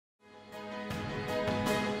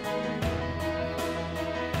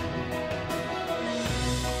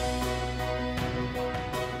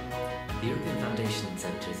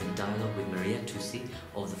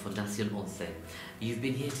Fundación Once. You've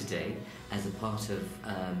been here today as a part of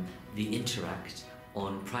the Interact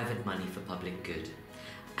on private money for public good.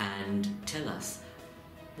 And tell us,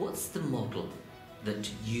 what's the model that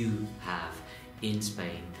you have in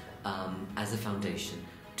Spain as a foundation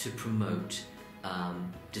to promote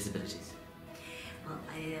disabilities? Well,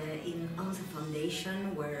 in Once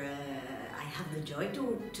Foundation, where I have the joy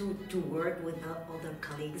to work with other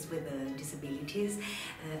colleagues with disabilities,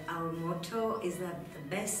 our motto is that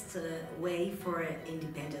the best way for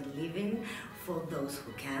independent living for those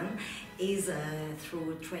who can is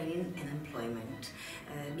through training and employment.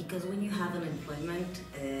 Because when you have an employment,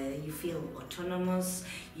 you feel autonomous,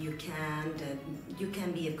 you can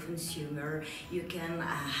be a consumer, you can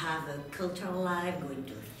have a cultural life, going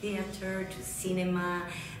to theater, to cinema,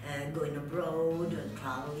 going abroad,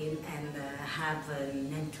 traveling, and have a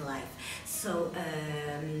mental life. So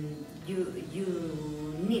you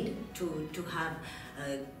need to have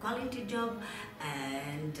a quality job,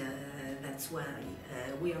 and that's why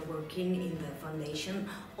we are working in the foundation,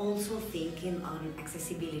 also thinking on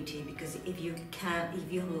accessibility, because if you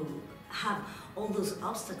have all those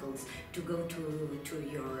obstacles to go to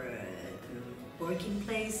your working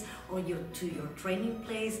place or to your training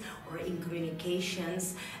place or in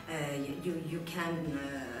communications, you can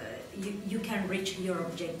reach your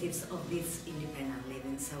objectives of this independent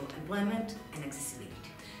living. So employment and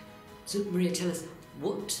accessibility. So Maria, tell us,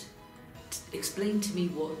 explain to me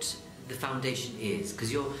what the foundation is,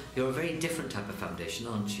 because you're a very different type of foundation,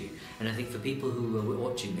 aren't you? And I think for people who are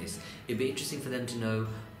watching this, it'd be interesting for them to know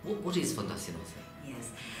what is Fundación Once?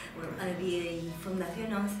 Yes, well, the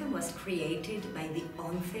Fundación Once was created by the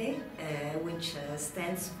ONCE, which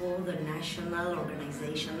stands for the National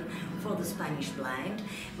Organization for the Spanish Blind,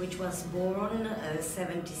 which was born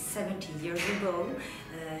 70 years ago.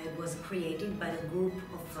 It was created by a group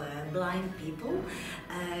of blind people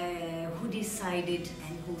who decided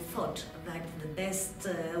and who thought that the best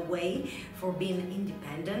way for being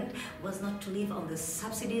independent was not to live on the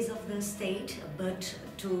subsidies of the state, but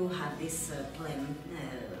to have this plan,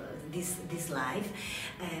 this life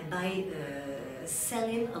by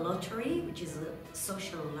selling a lottery, which is a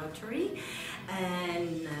social lottery,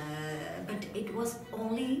 and but it was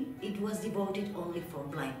devoted only for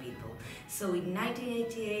blind people. So in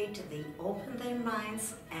 1988 they opened their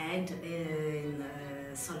minds, and in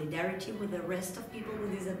solidarity with the rest of people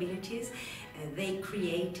with disabilities, they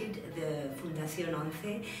created the Fundación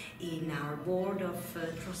Once. In our board of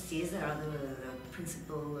trustees, there are the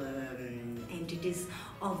principal entities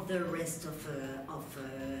of the rest of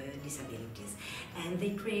disabilities, and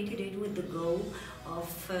they created it with the goal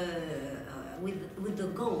of with the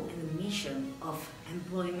goal and the mission of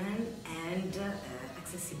employment and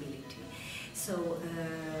accessibility. So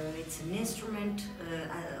it's an instrument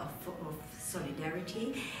of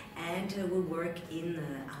solidarity, and we work in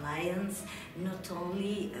alliance not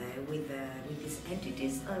only with these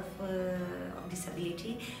entities of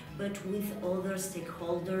disability, but with other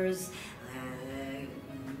stakeholders,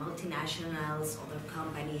 multinationals, other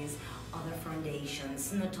companies, other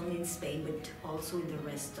foundations, not only in Spain but also in the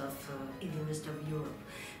rest of Europe.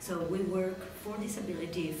 So we work for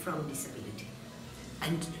disability from disability.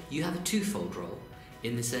 And you have a twofold role,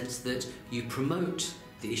 in the sense that you promote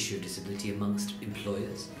the issue of disability amongst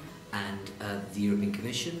employers and the European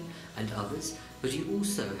Commission and others, but you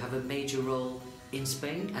also have a major role in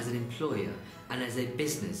Spain as an employer and as a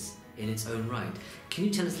business in its own right. Can you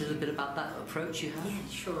tell us a little bit about that approach you have? Yeah,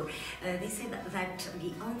 sure. They say that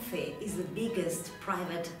the ONCE is the biggest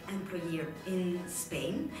private employer in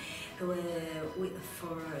Spain. For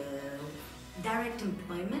direct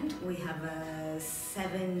employment, we have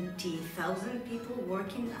 70,000 people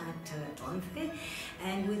working at ONCE,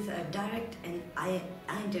 and with direct and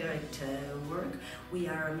indirect work, we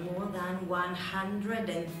are more than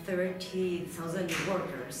 130,000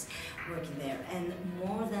 workers working there, and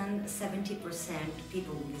more than 70%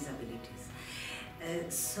 people with disabilities.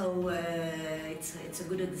 So it's a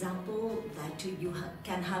good example that you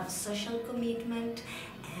can have social commitment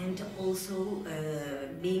and also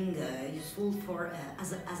being useful for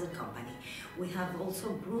as a company. We have also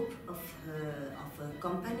a group of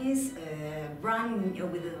companies with a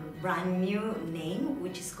brand new name,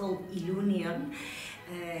 which is called Ilunion,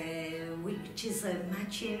 which is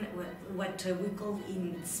matching what we call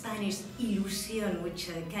in Spanish ilusión, which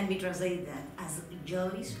can be translated as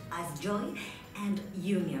joy and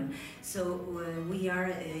union. So we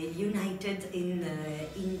are united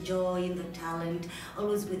in joy, in the talent,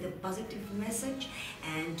 always with a positive message,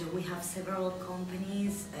 and we have several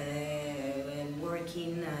companies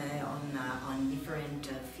working on different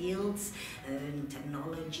fields,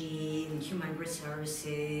 technology, human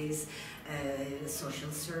resources,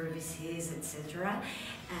 social services, etc.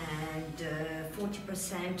 And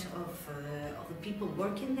 40% of the people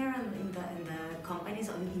working there in the companies,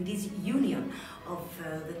 in this union of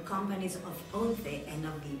the companies of ONCE and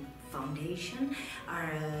of the foundation,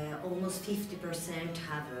 are almost 50%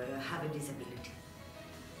 have a disability.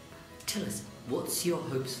 Tell us, what's your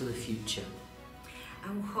hopes for the future?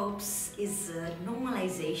 Our hopes is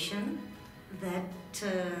normalization, that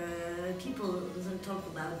people doesn't talk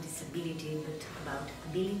about disability but about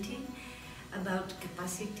ability, about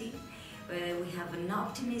capacity. We have an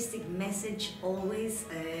optimistic message always.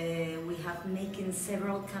 We have making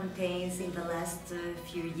several campaigns in the last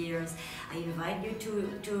few years. I invite you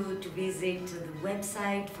to visit the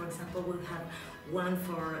website. For example, we have one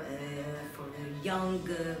for young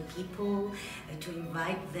people, to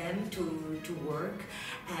invite them to work,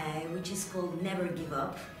 which is called Never Give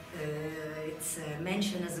Up. It's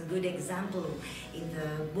mentioned as a good example in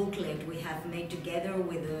the booklet we have made together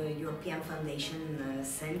with the European Foundation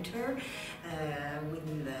Center,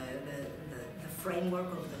 within the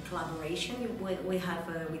framework of the collaboration we have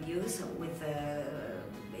with you. So with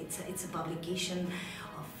it's a publication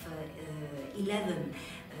of 11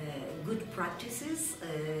 good practices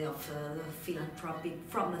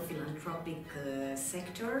from the philanthropic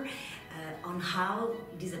sector on how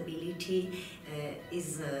disability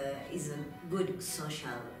is a good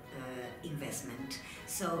social investment.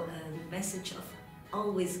 So a message of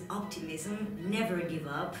always optimism, never give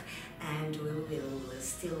up, and we will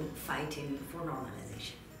still fighting for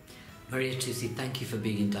normalization. Maria Tussy, thank you for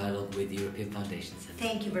being in dialogue with the European Foundation Centre.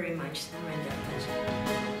 Thank you very much, Narendra.